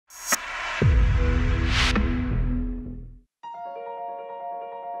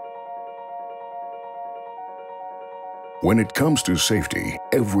When it comes to safety,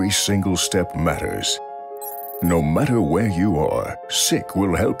 every single step matters. No matter where you are, SICK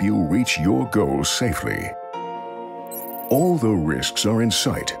will help you reach your goals safely. All the risks are in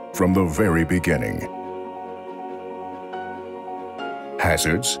sight from the very beginning.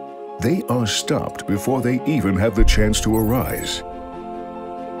 Hazards? They are stopped before they even have the chance to arise.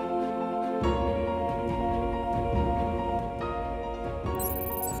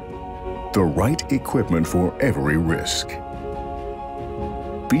 The right equipment for every risk.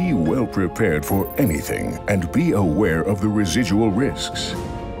 Be well prepared for anything and be aware of the residual risks.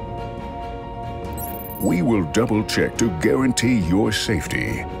 We will double check to guarantee your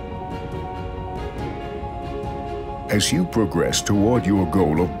safety. As you progress toward your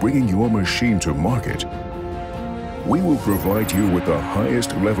goal of bringing your machine to market, we will provide you with the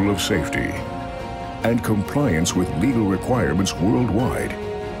highest level of safety and compliance with legal requirements worldwide,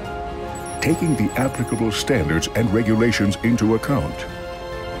 taking the applicable standards and regulations into account.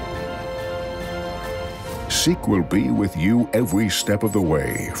 SICK will be with you every step of the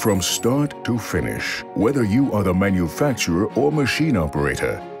way, from start to finish. Whether you are the manufacturer or machine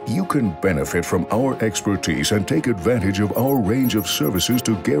operator, you can benefit from our expertise and take advantage of our range of services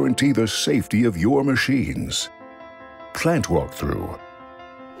to guarantee the safety of your machines. Plant walkthrough.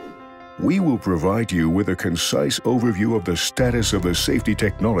 We will provide you with a concise overview of the status of the safety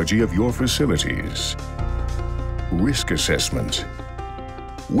technology of your facilities. Risk assessment.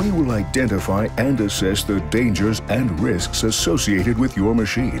 We will identify and assess the dangers and risks associated with your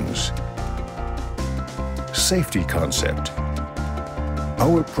machines. Safety concept.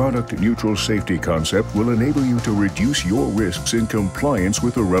 Our product-neutral safety concept will enable you to reduce your risks in compliance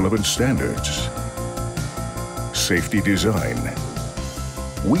with the relevant standards. Safety design.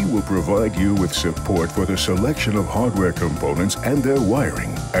 We will provide you with support for the selection of hardware components and their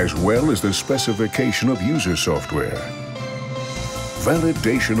wiring, as well as the specification of user software.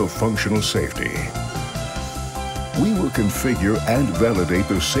 Validation of functional safety. We will configure and validate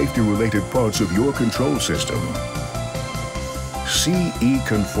the safety-related parts of your control system. CE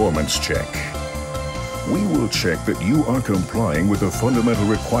conformance check. We will check that you are complying with the fundamental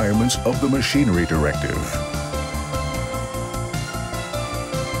requirements of the Machinery Directive.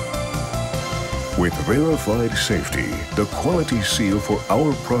 With verified safety, the quality seal for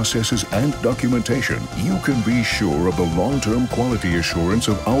our processes and documentation, you can be sure of the long-term quality assurance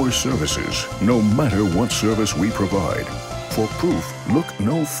of our services, no matter what service we provide. For proof, look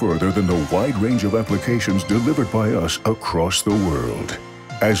no further than the wide range of applications delivered by us across the world.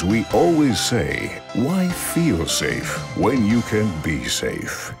 As we always say, why feel safe when you can be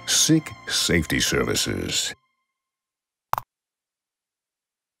safe? SICK Safety Services.